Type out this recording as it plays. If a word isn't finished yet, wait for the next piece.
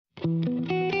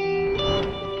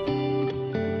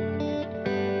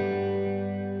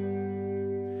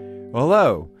Well,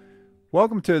 hello.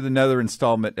 Welcome to another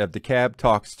installment of the Cab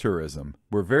Talks Tourism.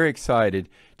 We're very excited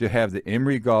to have the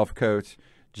Emory golf coach,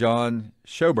 John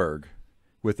Sjoberg,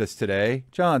 with us today.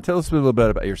 John, tell us a little bit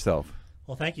about yourself.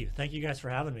 Well, thank you. Thank you guys for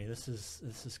having me. This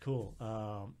is cool.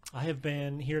 I have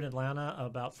been here in Atlanta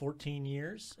about 14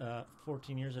 years.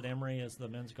 14 years at Emory as the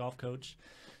men's golf coach.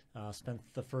 Spent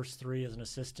the first 3 as an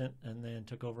assistant and then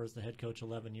took over as the head coach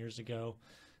 11 years ago.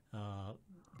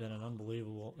 Been an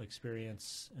unbelievable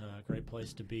experience. Great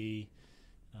place to be.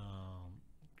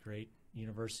 Great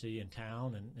university in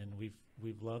town, and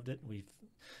we've loved it.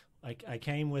 I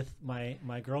came with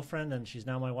my girlfriend, and she's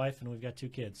now my wife, and we've got 2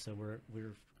 kids. So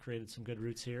we've created some good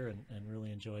roots here, and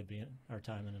really enjoyed our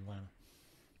time in Atlanta.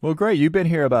 Well, great. You've been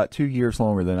here about 2 years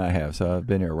longer than I have, so I've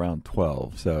been here around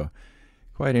 12. So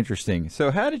quite interesting. So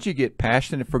how did you get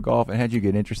passionate for golf, and how did you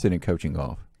get interested in coaching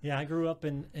golf? Yeah, I grew up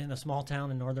in a small town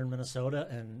in northern Minnesota,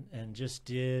 and just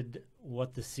did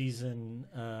what the season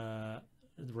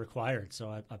required. So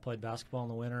I played basketball in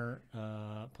the winter,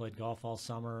 played golf all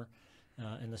summer,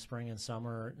 in the spring and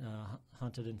summer,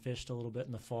 hunted and fished a little bit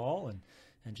in the fall,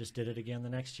 and just did it again the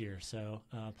next year. So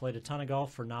played a ton of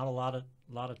golf for not a lot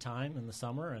of time in the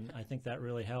summer, and I think that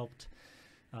really helped.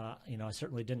 I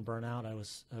certainly didn't burn out. I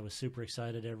was super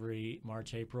excited every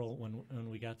March, April when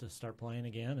we got to start playing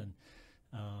again, and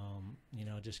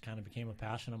it just kind of became a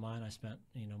passion of mine. I spent,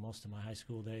 most of my high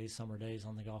school days, summer days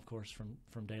on the golf course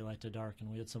from daylight to dark,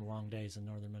 and we had some long days in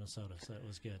northern Minnesota, so it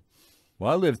was good.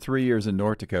 Well, I lived 3 years in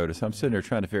North Dakota, so I'm sitting there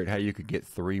trying to figure out how you could get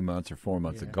 3 months or 4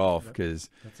 months of golf,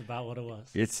 because that's about what it was.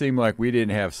 It seemed like we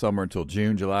didn't have summer until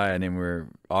June, July, and then we're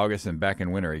August and back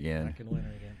in winter again. Back in winter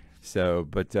again. So,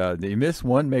 but you missed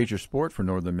one major sport for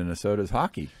northern Minnesota is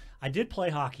hockey. I did play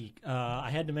hockey.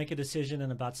 I had to make a decision in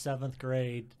about 7th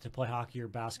grade to play hockey or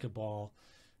basketball.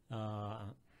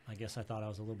 I guess I thought I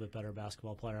was a little bit better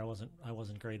basketball player. I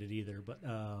wasn't great at either, but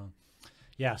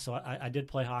yeah. So I did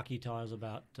play hockey till I was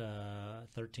about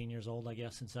 13 years old, I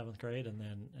guess, in 7th grade, and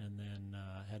then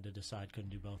had to decide couldn't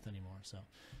do both anymore. So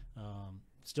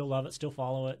still love it, still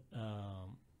follow it,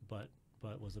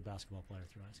 but was a basketball player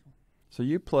through high school. So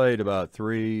you played about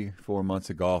 3-4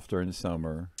 months of golf during the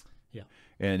summer. Yeah.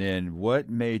 And then what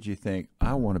made you think,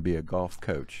 I want to be a golf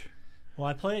coach?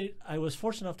 Well, I was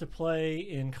fortunate enough to play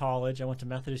in college. I went to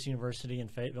Methodist University in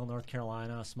Fayetteville, North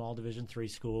Carolina, a small Division III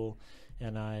school,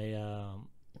 and I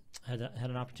had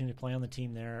an opportunity to play on the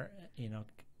team there.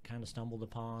 Kind of stumbled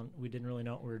upon. We didn't really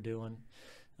know what we were doing,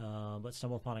 but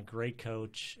stumbled upon a great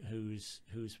coach who's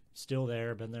still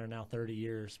there, been there now 30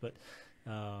 years, but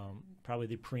probably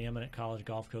the preeminent college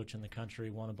golf coach in the country,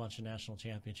 won a bunch of national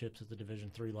championships at the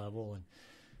Division III level, and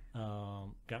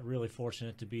got really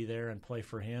fortunate to be there and play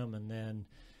for him, and then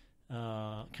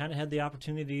kind of had the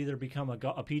opportunity to either become a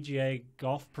PGA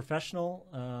golf professional.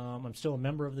 I'm still a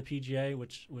member of the PGA,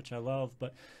 which I love,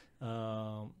 but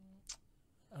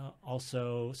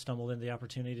also stumbled into the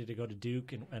opportunity to go to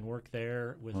Duke and work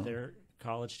there with their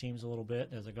college teams a little bit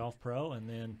as a golf pro, and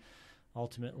then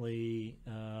ultimately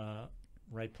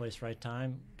right place, right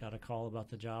time, got a call about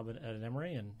the job at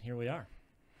Emory, and here we are.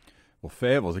 Well,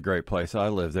 Fayetteville's a great place. I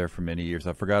lived there for many years.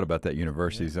 I forgot about that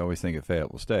university. I always think of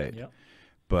Fayetteville State. Yep.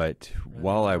 But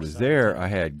while I was there, I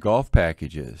had golf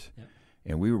packages, Yep.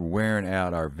 and we were wearing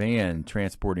out our van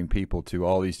transporting people to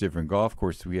all these different golf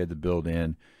courses. We had to build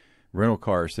in rental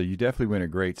cars. So you definitely went a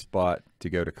great spot to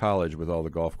go to college with all the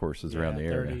golf courses around the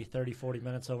area. 40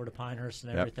 minutes over to Pinehurst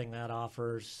and everything that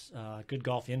offers. Good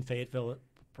golf in Fayetteville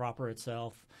proper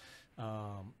itself.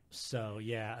 So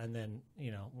yeah, and then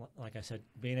like I said,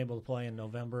 being able to play in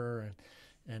November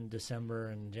and December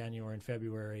and January and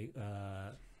February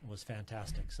was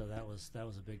fantastic. So that was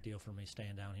a big deal for me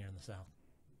staying down here in the South.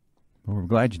 Well, we're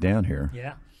glad you're down here.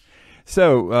 Yeah.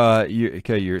 So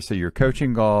you're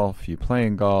coaching golf, you're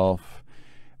playing golf.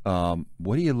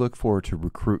 What do you look for to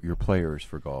recruit your players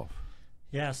for golf?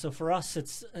 Yeah, so for us,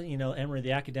 it's Emory.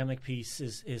 The academic piece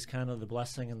is kind of the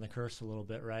blessing and the curse a little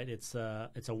bit, right? It's a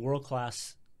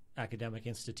world-class academic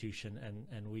institution,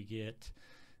 and we get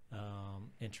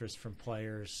interest from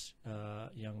players,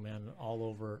 young men all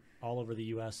over the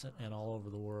U.S. and all over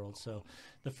the world. So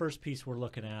the first piece we're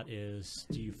looking at is,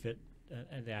 do you fit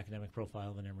the academic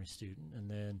profile of an Emory student?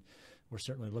 And then we're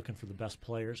certainly looking for the best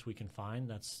players we can find.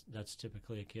 That's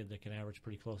typically a kid that can average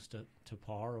pretty close to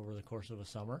par over the course of a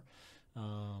summer.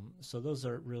 So those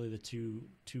are really the two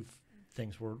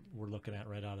things we're looking at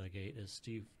right out of the gate is,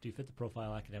 do you fit the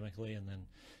profile academically, and then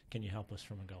can you help us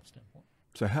from a golf standpoint?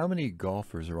 So how many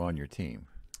golfers are on your team?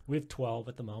 We have 12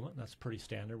 at the moment. That's pretty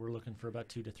standard. We're looking for about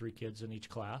 2 to 3 kids in each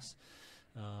class.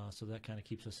 So that kind of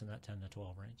keeps us in that 10 to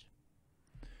 12 range.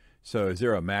 So is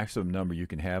there a maximum number you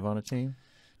can have on a team?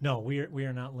 No, we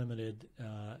are not limited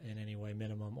in any way,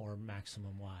 minimum or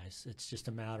maximum wise. It's just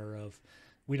a matter of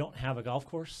we don't have a golf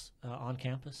course on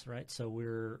campus, right? So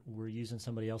we're using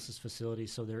somebody else's facility.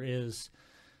 So there is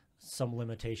some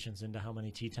limitations into how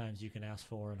many tee times you can ask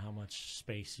for and how much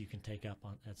space you can take up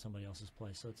at somebody else's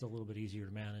place. So it's a little bit easier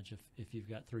to manage if you've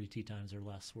got 3 tee times or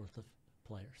less worth of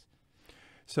players.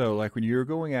 So, like when you're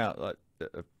going out, well,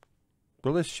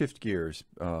 let's shift gears.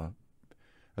 I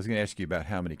was going to ask you about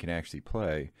how many can actually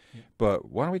play, but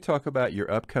why don't we talk about your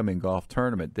upcoming golf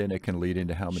tournament? Then it can lead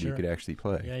into how many you could actually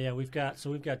play. Yeah. We've got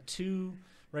 2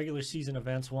 regular season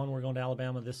events. One, we're going to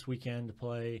Alabama this weekend to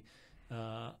play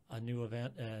a new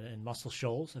event in Muscle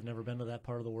Shoals. I've never been to that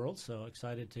part of the world, so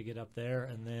excited to get up there.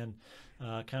 And then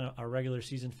kind of our regular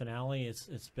season finale.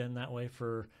 It's been that way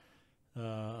for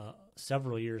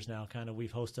several years now. Kind of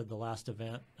we've hosted the last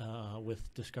event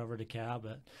with Discover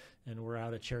DeKalb, and we're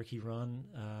out at Cherokee Run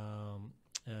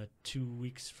 2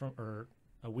 weeks from, or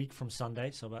a week from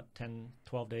Sunday, so about 10,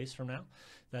 12 days from now.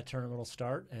 That tournament will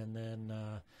start, and then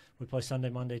we play Sunday,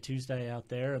 Monday, Tuesday out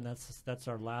there, and that's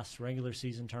our last regular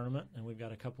season tournament, and we've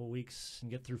got a couple of weeks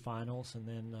and get through finals, and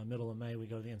then middle of May we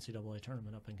go to the NCAA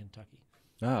tournament up in Kentucky.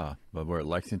 But we're at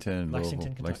Lexington,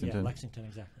 Kentucky. Lexington? Yeah, Lexington,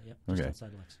 exactly. Yep, just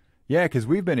outside Lexington. Yeah, because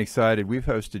we've been excited. We've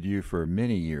hosted you for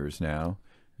many years now.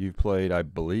 You've played, I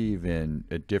believe, in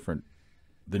a different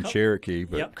than Cherokee.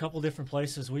 But yep, a couple different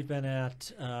places. We've been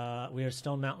at we were at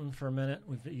Stone Mountain for a minute.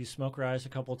 We've used Smoke Rise a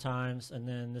couple times, and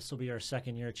then this will be our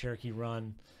second year at Cherokee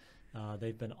Run.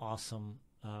 They've been awesome.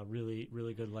 Really,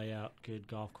 really good layout, good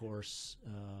golf course,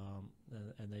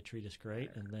 and they treat us great.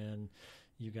 And then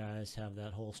you guys have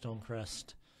that whole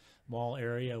Stonecrest Mall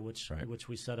area, which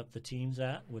we set up the teams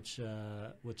at, which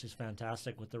is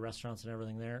fantastic with the restaurants and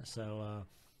everything there. So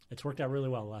it's worked out really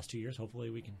well the last 2 years. Hopefully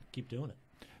we can keep doing it.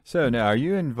 So now, are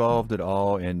you involved at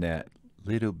all in that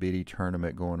little bitty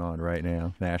tournament going on right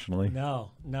now nationally?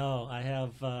 No. I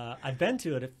have. I've been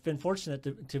to it. I've been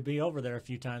fortunate to be over there a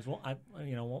few times. Well, I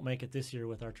won't make it this year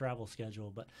with our travel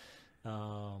schedule, but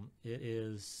it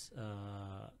is.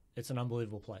 It's an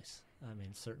unbelievable place. I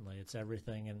mean, certainly, it's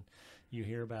everything, and you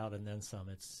hear about and then some.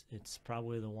 It's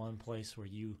probably the one place where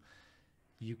you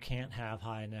can't have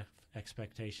high enough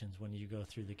expectations when you go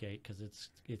through the gate, because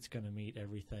it's going to meet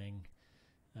everything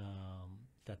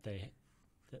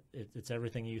it's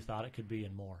everything you thought it could be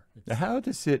and more. How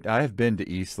does it? I have been to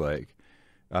Eastlake.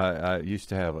 I used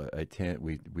to have a tent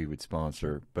we would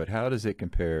sponsor, but how does it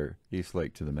compare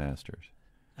Eastlake to the Masters?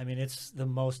 I mean, it's the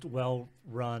most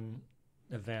well-run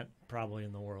event probably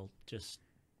in the world, just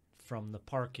from the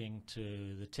parking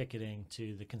to the ticketing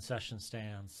to the concession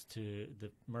stands to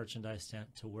the merchandise tent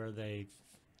to where they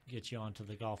get you onto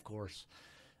the golf course.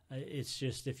 It's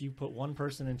just, if you put one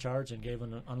person in charge and gave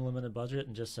an unlimited budget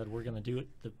and just said, we're going to do it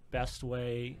the best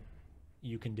way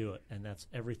you can do it, and that's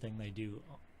everything they do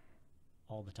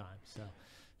all the time. So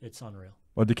it's unreal.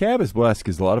 Well, DeKalb is blessed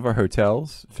because a lot of our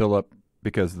hotels fill up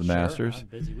because of the Masters.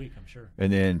 Busy week, I'm sure.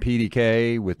 And then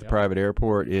PDK with the private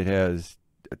airport, it has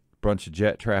a bunch of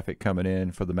jet traffic coming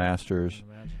in for the Masters. I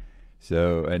can imagine.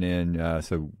 So, and then,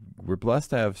 so we're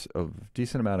blessed to have a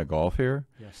decent amount of golf here.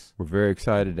 Yes. We're very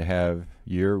excited to have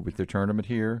you with the tournament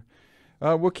here.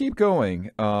 We'll keep going.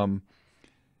 How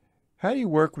do you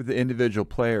work with the individual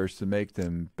players to make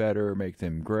them better, make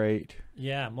them great?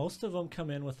 Yeah, most of them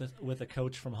come in with a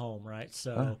coach from home, right?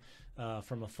 So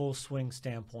from a full swing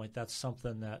standpoint, that's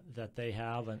something that they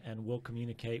have, and we'll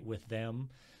communicate with them.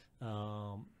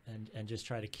 And just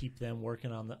try to keep them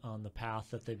working on the path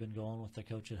that they've been going with the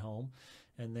coach at home.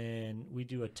 And then we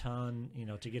do a ton,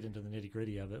 to get into the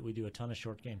nitty-gritty of it, we do a ton of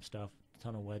short game stuff, a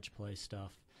ton of wedge play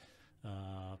stuff,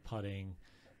 putting.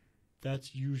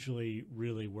 That's usually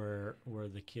really where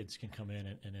the kids can come in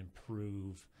and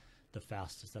improve the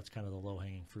fastest. That's kind of the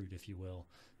low-hanging fruit, if you will.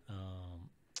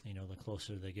 The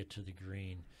closer they get to the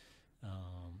green,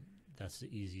 that's the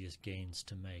easiest gains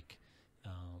to make.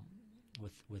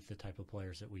 With the type of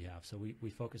players that we have. So we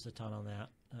focus a ton on that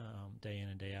day in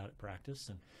and day out at practice,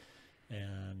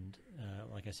 and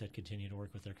like I said, continue to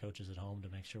work with their coaches at home to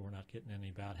make sure we're not getting any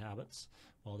bad habits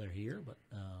while they're here, but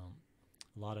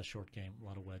a lot of short game, a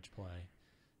lot of wedge play,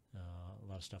 a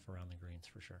lot of stuff around the greens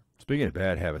for sure. Speaking of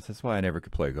bad habits, that's why I never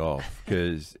could play golf,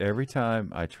 because every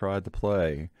time I tried to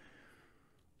play,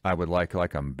 I would like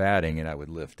I'm batting and I would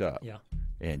lift up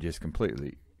and just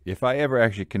completely. If I ever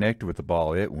actually connected with the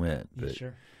ball, it went. But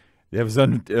sure. It was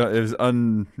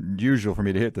unusual for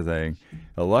me to hit the thing.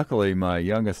 Luckily, my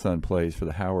youngest son plays for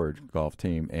the Howard golf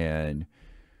team, and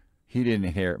he didn't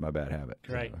inherit my bad habit.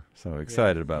 Great. So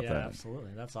excited about that. Yeah,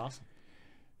 absolutely. That's awesome.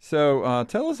 So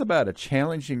tell us about a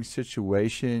challenging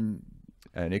situation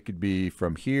And it could be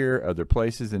from here, other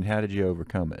places, and how did you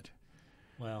overcome it?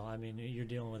 Well, I mean, you're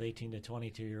dealing with 18 to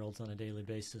 22-year-olds on a daily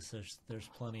basis. There's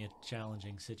plenty of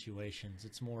challenging situations.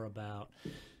 It's more about,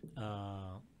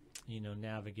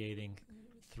 navigating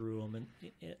through them,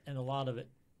 and a lot of it,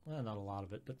 well, not a lot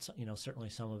of it, but certainly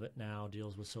some of it now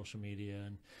deals with social media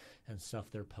and stuff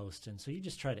they're posting. So you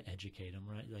just try to educate them,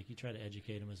 right? Like you try to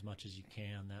educate them as much as you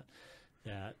can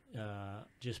that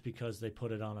just because they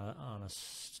put it on a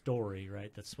story,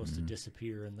 right, that's supposed to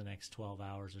disappear in the next 12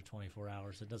 hours or 24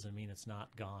 hours, it doesn't mean it's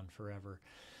not gone forever.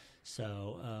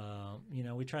 So,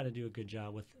 we try to do a good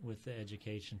job with the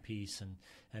education piece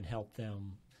and help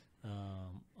them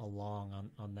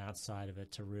along on that side of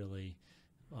it to really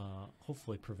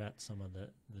hopefully prevent some of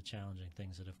the challenging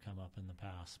things that have come up in the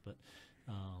past. But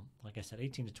like I said,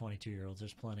 18 to 22-year-olds,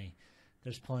 there's plenty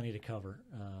to cover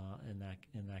in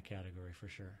that category for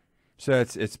sure. So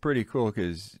it's pretty cool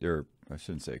because, or I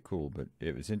shouldn't say cool, but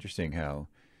it was interesting how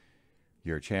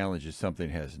your challenge is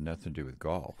something that has nothing to do with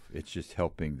golf. It's just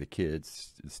helping the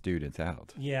kids, the students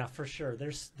out. Yeah, for sure.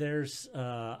 There's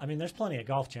plenty of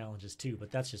golf challenges too,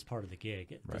 but that's just part of the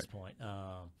gig at this point.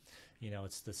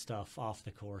 It's the stuff off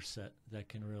the course that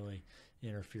can really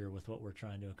interfere with what we're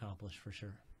trying to accomplish for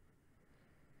sure.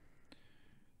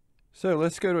 So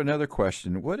let's go to another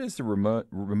question. What is the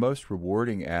most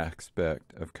rewarding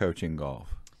aspect of coaching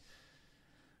golf?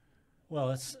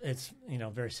 Well, it's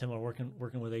very similar.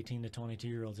 Working with 18 to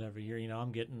 22-year-olds every year.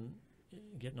 I'm getting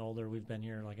older. We've been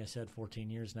here, like I said, 14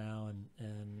 years now,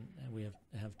 and we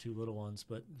have two little ones,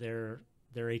 but they're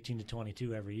 18 to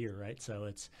 22 every year, right? So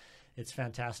it's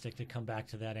fantastic to come back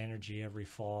to that energy every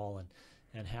fall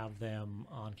and have them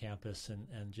on campus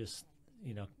and just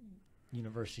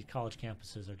university college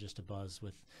campuses are just abuzz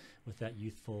with that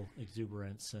youthful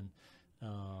exuberance and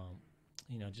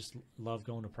just love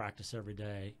going to practice every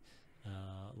day.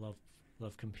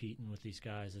 Love competing with these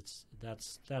guys.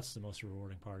 That's the most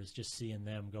rewarding part, is just seeing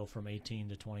them go from 18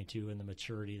 to 22 and the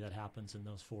maturity that happens in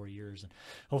those 4 years. And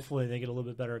hopefully they get a little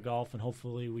bit better at golf, and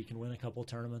hopefully we can win a couple of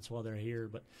tournaments while they're here.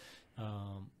 But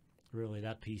really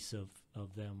that piece of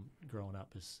them growing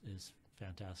up is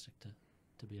fantastic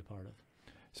to be a part of.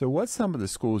 So what's some of the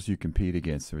schools you compete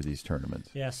against for these tournaments?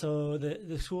 Yeah, so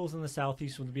the schools in the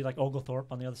southeast would be like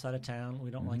Oglethorpe on the other side of town. We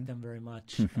don't like them very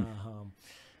much.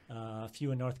 A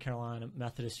few in North Carolina,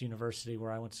 Methodist University,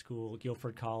 where I went to school,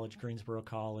 Guilford College, Greensboro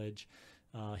College.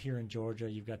 Here in Georgia,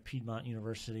 you've got Piedmont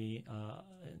University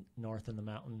north in the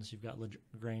mountains. You've got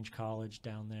LaGrange College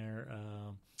down there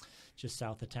just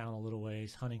south of town a little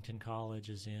ways. Huntington College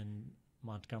is in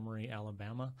Montgomery,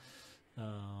 Alabama.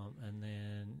 And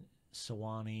then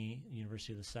Sewanee,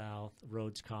 University of the South,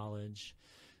 Rhodes College,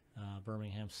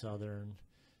 Birmingham Southern,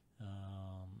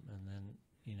 and then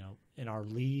in our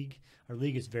league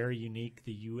is very unique.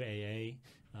 The UAA,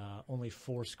 only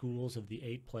 4 schools of the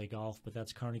 8 play golf, but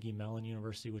that's Carnegie Mellon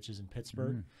University, which is in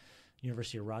Pittsburgh,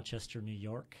 University of Rochester, New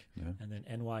York, and then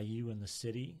NYU in the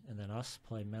city, and then us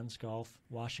play men's golf.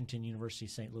 Washington University,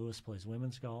 St. Louis plays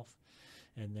women's golf.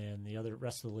 And then the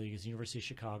rest of the league is University of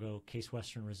Chicago, Case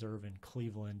Western Reserve in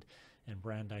Cleveland, and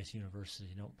Brandeis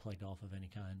University. Don't play golf of any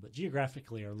kind. But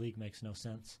geographically, our league makes no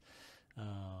sense.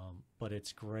 But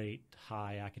it's great,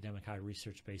 high academic, high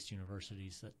research-based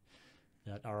universities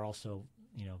that are also,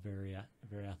 very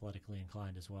very athletically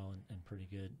inclined as well, and pretty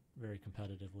good, very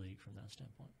competitive league from that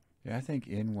standpoint. Yeah, I think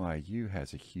NYU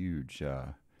has a huge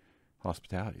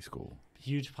hospitality school.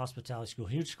 Huge hospitality school,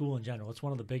 huge school in general. It's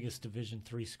one of the biggest Division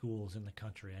III schools in the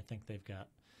country. I think they've got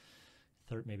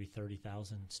maybe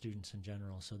 30,000 students in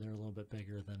general, so they're a little bit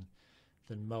bigger than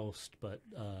most. But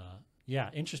yeah,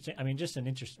 interesting. I mean, just an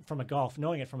interest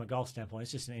knowing it from a golf standpoint.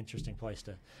 It's just an interesting place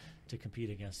to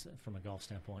compete against from a golf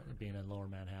standpoint, being in Lower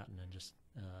Manhattan, and just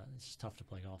it's just tough to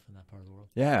play golf in that part of the world.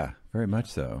 Yeah, very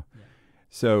much so. Yeah.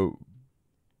 So,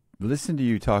 listen to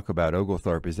you talk about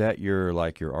Oglethorpe. Is that your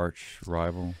arch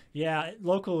rival? Yeah,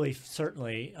 locally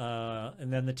certainly,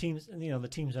 and then the teams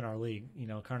in our league,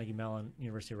 Carnegie Mellon,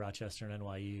 University of Rochester, and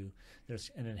NYU.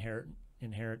 There's an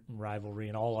inherent rivalry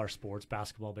in all our sports: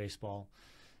 basketball, baseball,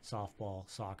 softball,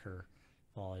 soccer,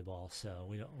 volleyball. So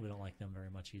we don't like them very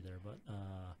much either. But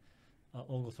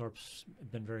Oglethorpe's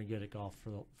been very good at golf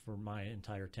for my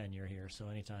entire tenure here. So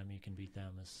anytime you can beat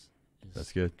them is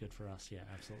that's good. Good for us. Yeah,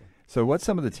 absolutely. So what's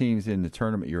some of the teams in the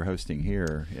tournament you're hosting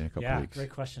here in a couple weeks? Yeah, great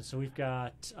question. So we've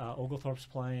got Oglethorpe's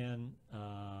playing.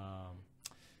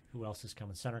 Who else is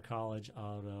coming? Center College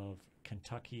out of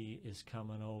Kentucky is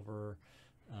coming over.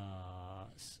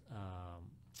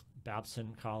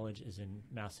 Babson College is in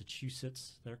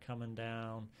Massachusetts. They're coming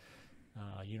down.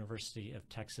 University of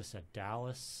Texas at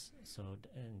Dallas. So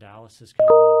in Dallas is coming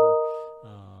over.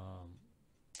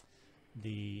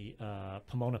 The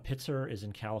Pomona Pitzer is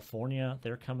in California.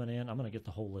 They're coming in. I'm going to get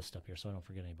the whole list up here so I don't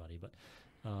forget anybody. But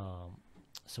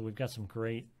so we've got some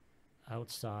great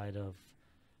outside of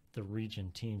the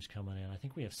region teams coming in. I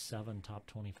think we have 7 top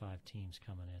 25 teams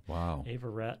coming in. Wow.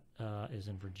 Averett is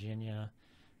in Virginia.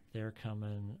 They're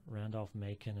coming.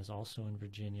 Randolph-Macon is also in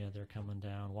Virginia. They're coming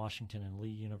down. Washington and Lee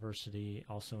University,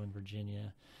 also in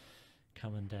Virginia,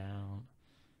 coming down.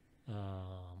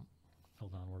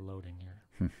 Hold on, we're loading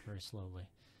here very slowly.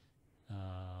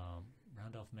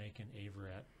 Randolph-Macon,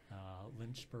 Averett.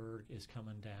 Lynchburg is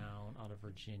coming down out of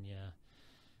Virginia.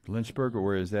 Lynchburg, or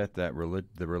where is that? The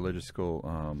religious school?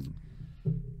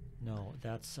 No,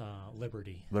 that's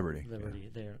Liberty. Liberty.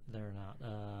 Yeah. They're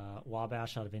not.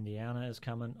 Wabash out of Indiana is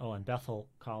coming. Oh, and Bethel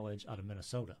College out of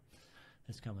Minnesota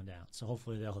is coming down. So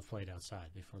hopefully they'll have played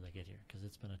outside before they get here, because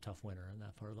it's been a tough winter in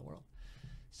that part of the world.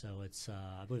 So it's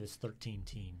I believe it's 13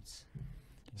 teams.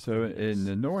 So in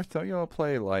the north, don't you all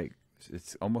play like,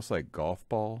 it's almost like golf?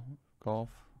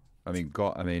 I mean,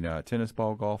 tennis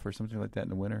ball golf or something like that in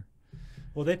the winter?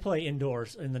 Well, they play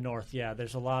indoors in the north, yeah.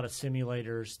 There's a lot of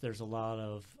simulators. There's a lot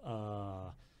of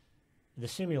the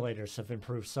simulators have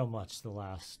improved so much the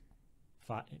last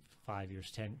 5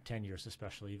 years, 10 years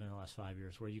especially, even the last 5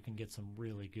 years, where you can get some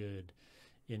really good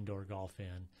indoor golf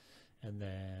in. And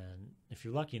then if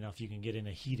you're lucky enough, you can get in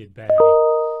a heated bay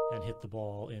and hit the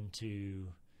ball into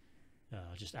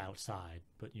just outside,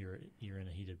 but you're in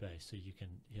a heated bay, so you can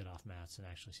hit off mats and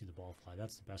actually see the ball fly.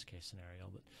 That's the best case scenario,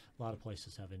 but a lot of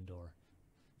places have indoor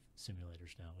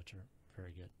simulators now, which are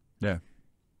very good. Yeah.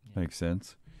 Makes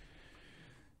sense.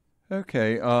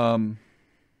 Okay.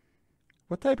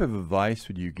 What type of advice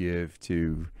would you give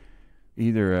to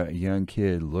either a young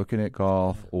kid looking at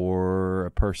golf or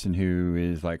a person who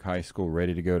is like high school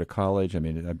ready to go to college? I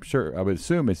mean, I would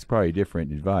assume it's probably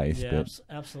different advice. Yeah, but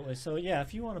absolutely. So, yeah,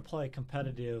 if you want to play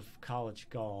competitive college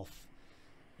golf,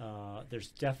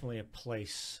 there's definitely a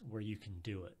place where you can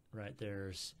do it, right?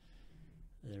 There's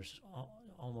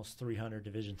almost 300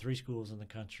 Division III schools in the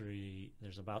country.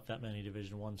 There's about that many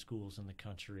Division I schools in the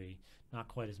country. Not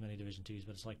quite as many Division IIs,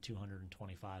 but it's like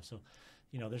 225. So,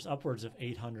 there's upwards of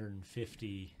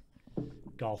 850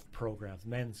 golf programs,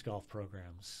 men's golf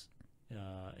programs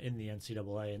in the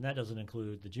NCAA, and that doesn't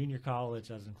include the junior college,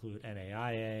 doesn't include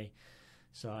NAIA.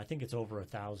 So I think it's over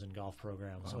 1,000 golf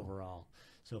programs overall.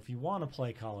 So if you want to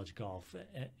play college golf,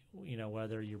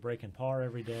 whether you're breaking par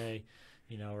every day,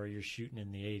 or you're shooting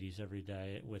in the 80s every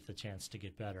day with a chance to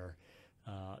get better,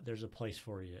 there's a place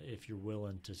for you if you're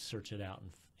willing to search it out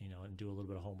and do a little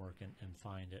bit of homework and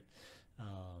find it.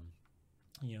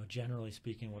 Generally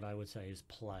speaking, what I would say is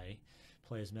play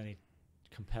as many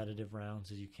competitive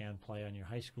rounds as you can. Play on your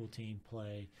high school team.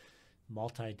 Play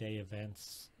multi-day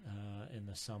events in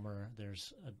the summer.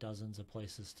 There's dozens of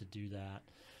places to do that.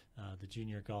 The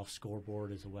Junior Golf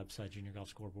Scoreboard is a website.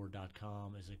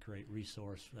 JuniorGolfScoreboard.com is a great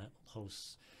resource that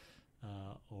hosts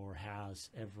or has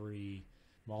every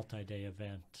multi-day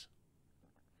event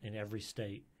in every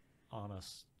state on a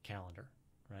calendar,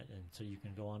 right? And so you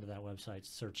can go onto that website,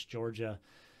 search Georgia,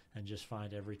 and just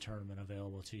find every tournament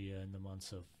available to you in the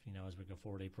months of, as we go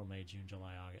forward, April, May, June,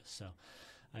 July, August. So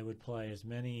I would play as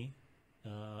many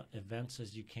events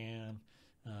as you can.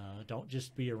 Don't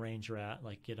just be a range rat,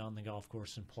 like get on the golf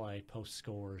course and play, post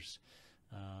scores.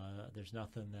 There's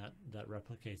nothing that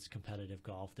replicates competitive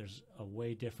golf. There's a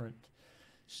way different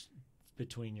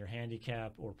between your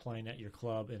handicap or playing at your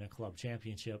club in a club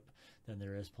championship than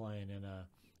there is playing in a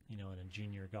in a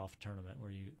junior golf tournament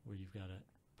where you've got to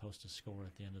post a score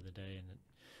at the end of the day and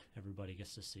everybody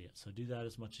gets to see it. So do that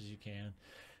as much as you can.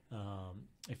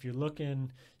 If you're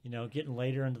looking, getting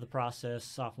later into the process,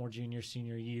 sophomore, junior,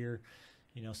 senior year,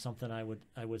 something I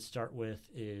would start with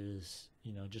is,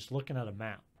 just looking at a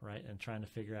map, right, and trying to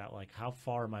figure out, like, how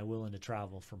far am I willing to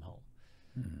travel from home,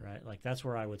 right? Like, that's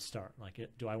where I would start. Like,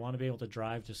 do I want to be able to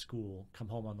drive to school, come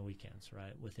home on the weekends,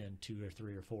 right, within 2 or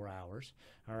 3 or 4 hours?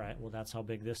 All right, well, that's how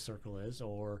big this circle is.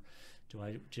 Or do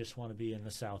I just want to be in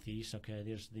the southeast? Okay,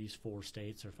 there's these 4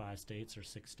 states or 5 states or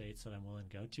 6 states that I'm willing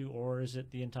to go to. Or is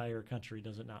it the entire country?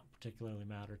 Does it not particularly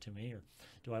matter to me? Or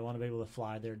do I want to be able to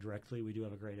fly there directly? We do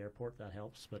have a great airport that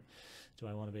helps, but do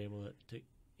I want to be able to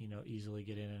easily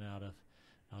get in and out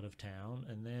of town?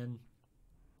 And then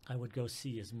I would go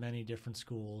see as many different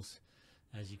schools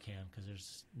as you can, because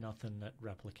there's nothing that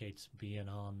replicates being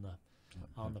on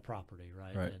the property,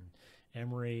 right? And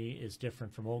Emory is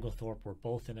different from Oglethorpe. We're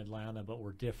both in Atlanta, but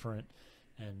we're different,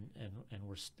 and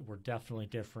we're definitely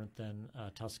different than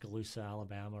Tuscaloosa,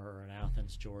 Alabama, or in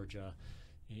Athens, Georgia.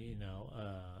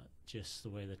 Just the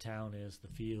way the town is, the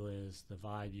feel is, the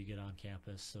vibe you get on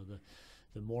campus. So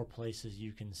the more places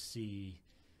you can see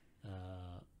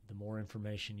The more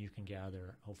information you can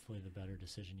gather, hopefully the better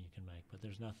decision you can make. But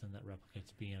there's nothing that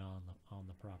replicates being on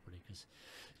the property, because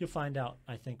you'll find out,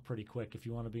 I think, pretty quick if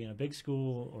you want to be in a big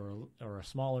school or a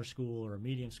smaller school or a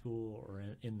medium school or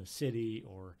in the city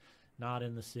or not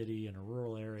in the city, in a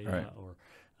rural area, right. or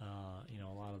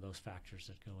a lot of those factors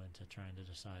that go into trying to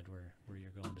decide where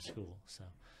you're going to school. So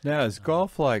now, is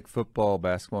golf like football,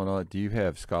 basketball, and all that? Do you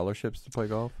have scholarships to play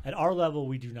golf? at our level,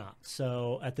 we do not.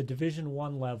 So at the Division I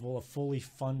level, a fully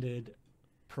funded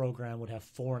program would have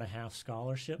 4.5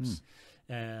 scholarships,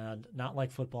 and not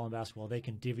like football and basketball, they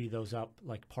can divvy those up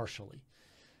like partially.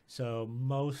 So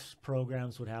most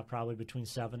programs would have probably between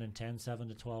 7 and 10, 7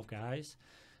 to 12 guys,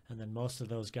 and then most of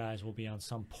those guys will be on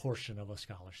some portion of a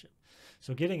scholarship.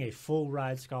 So getting a full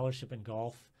ride scholarship in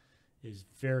golf is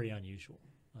very unusual.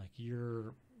 Like,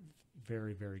 you're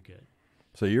very, very good.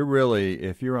 So you're really,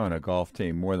 if you're on a golf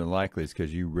team, more than likely it's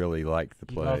because you really like to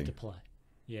play. You love to play.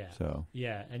 Yeah. So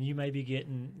yeah, and you may be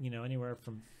getting, anywhere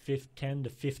from 10 to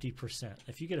 50%.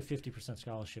 If you get a 50%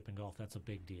 scholarship in golf, that's a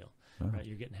big deal, right?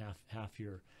 You're getting half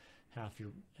your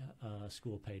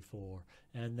school paid for.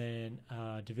 And then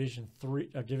Division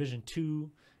II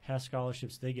has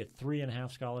scholarships. They get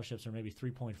 3.5 scholarships, or maybe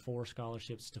 3.4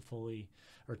 scholarships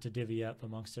to divvy up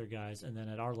amongst their guys. And then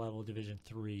at our level, Division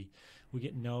III, we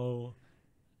get no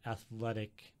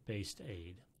athletic-based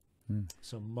aid.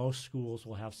 So most schools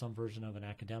will have some version of an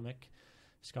academic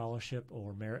scholarship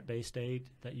or merit-based aid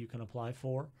that you can apply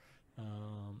for.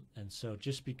 And so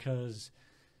just because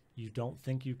you don't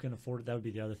think you can afford it, that would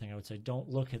be the other thing I would say. Don't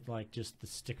look at like just the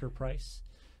sticker price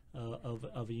of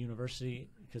a university,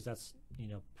 because that's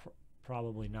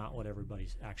probably not what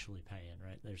everybody's actually paying,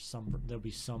 right? There'll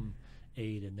be some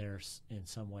aid in there in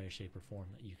some way, shape, or form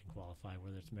that you can qualify,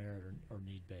 whether it's merit or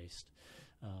need based.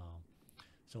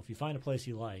 So if you find a place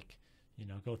you like,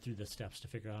 go through the steps to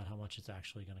figure out how much it's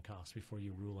actually going to cost before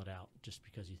you rule it out just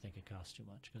because you think it costs too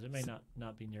much, because it may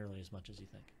not be nearly as much as you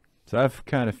think. So I've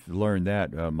kind of learned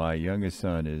that. My youngest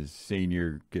son is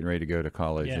senior, getting ready to go to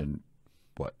college in,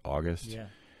 August? Yeah.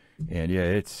 And,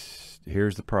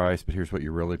 here's the price, but here's what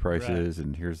your really price is,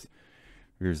 and here's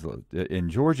in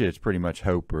Georgia, it's pretty much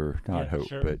hope or not hope.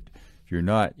 Sure. But if you're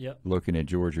not looking at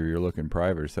Georgia, you're looking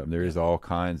private or something, there is all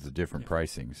kinds of different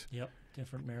pricings. Yep.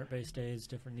 Different merit-based aids,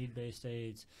 different need-based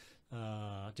aids,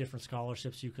 different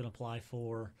scholarships you can apply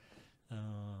for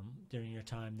during your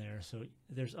time there. So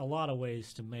there's a lot of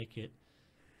ways to make it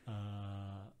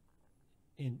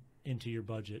into your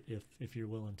budget if you're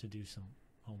willing to do some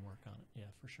homework on it. Yeah,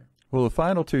 for sure. Well, the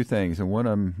final two things, and one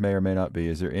of them may or may not be,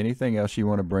 is there anything else you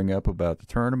want to bring up about the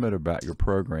tournament, about your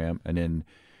program? And then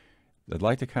I'd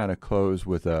like to kind of close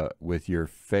with your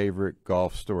favorite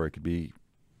golf story. It could be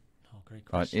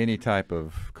on any type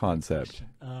of concept.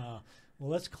 Well,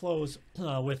 let's close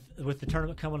with the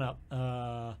tournament coming up.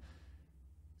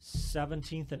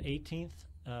 17th and 18th,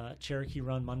 Cherokee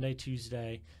Run, Monday,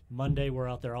 Tuesday. Monday, we're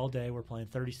out there all day. We're playing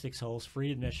 36 holes,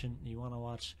 free admission. You want to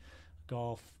watch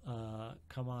golf,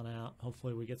 come on out.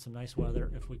 Hopefully we get some nice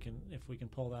weather if we can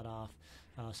pull that off.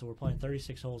 So we're playing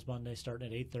 36 holes Monday, starting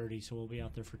at 8:30. So we'll be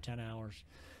out there for 10 hours.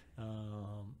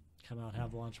 Come out,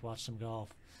 have lunch, watch some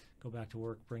golf, go back to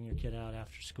work, bring your kid out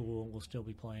after school. We'll still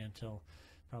be playing until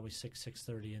probably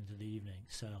 6:30 into the evening.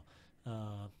 So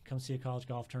come see a college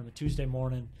golf tournament Tuesday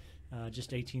morning,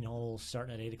 just 18 holes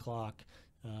starting at 8 o'clock.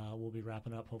 We'll be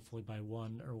wrapping up hopefully by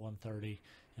 1 or 1:30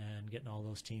 and getting all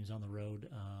those teams on the road,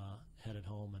 headed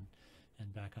home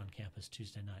and back on campus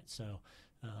Tuesday night. So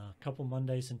a couple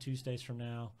Mondays and Tuesdays from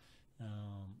now,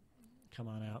 come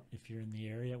on out if you're in the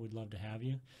area. We'd love to have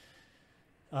you.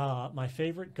 My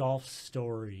favorite golf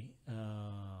story,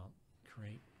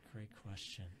 great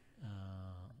question.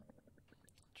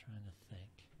 Trying to think.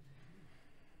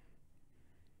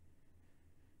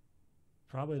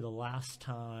 Probably the last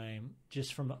time,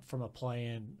 just from a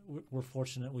play-in, we're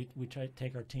fortunate. We try to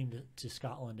take our team to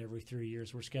Scotland every 3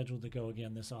 years. We're scheduled to go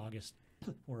again this August.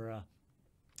 We're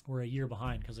a year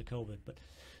behind because of COVID, but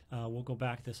we'll go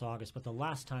back this August. But the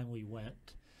last time we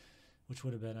went, which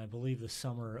would have been, I believe, the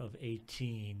summer of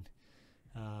 18,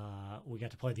 we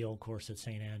got to play the old course at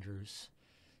St. Andrews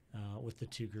with the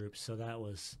two groups. So that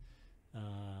was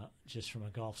just from a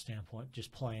golf standpoint,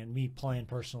 just me playing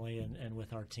personally and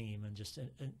with our team, and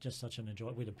just such an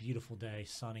enjoyment. We had a beautiful day,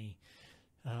 sunny,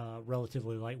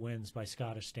 relatively light winds by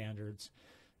Scottish standards,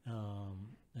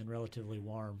 and relatively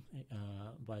warm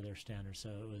by their standards. So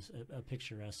it was a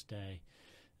picturesque day.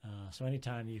 So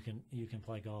anytime you can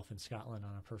play golf in Scotland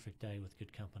on a perfect day with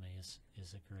good company is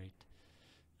a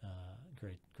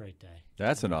great day.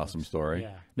 That's an awesome story.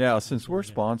 Yeah. Now, since we're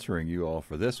sponsoring you all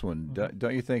for this one,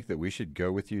 don't you think that we should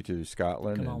go with you to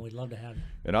Scotland? Come on, we'd love to have you.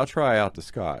 And I'll try out the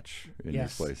Scotch in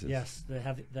these places. Yes, they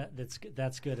have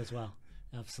that's good as well.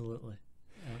 Absolutely.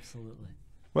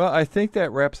 Well, I think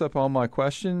that wraps up all my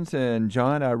questions. And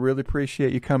John, I really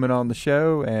appreciate you coming on the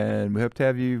show, and we hope to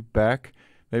have you back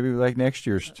maybe like next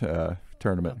year's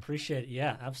tournament. I appreciate it.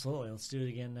 Yeah, absolutely. Let's do it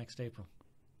again next April.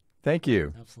 Thank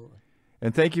you. Absolutely.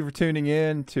 And thank you for tuning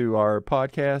in to our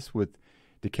podcast with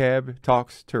DeKalb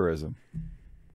Talks Tourism.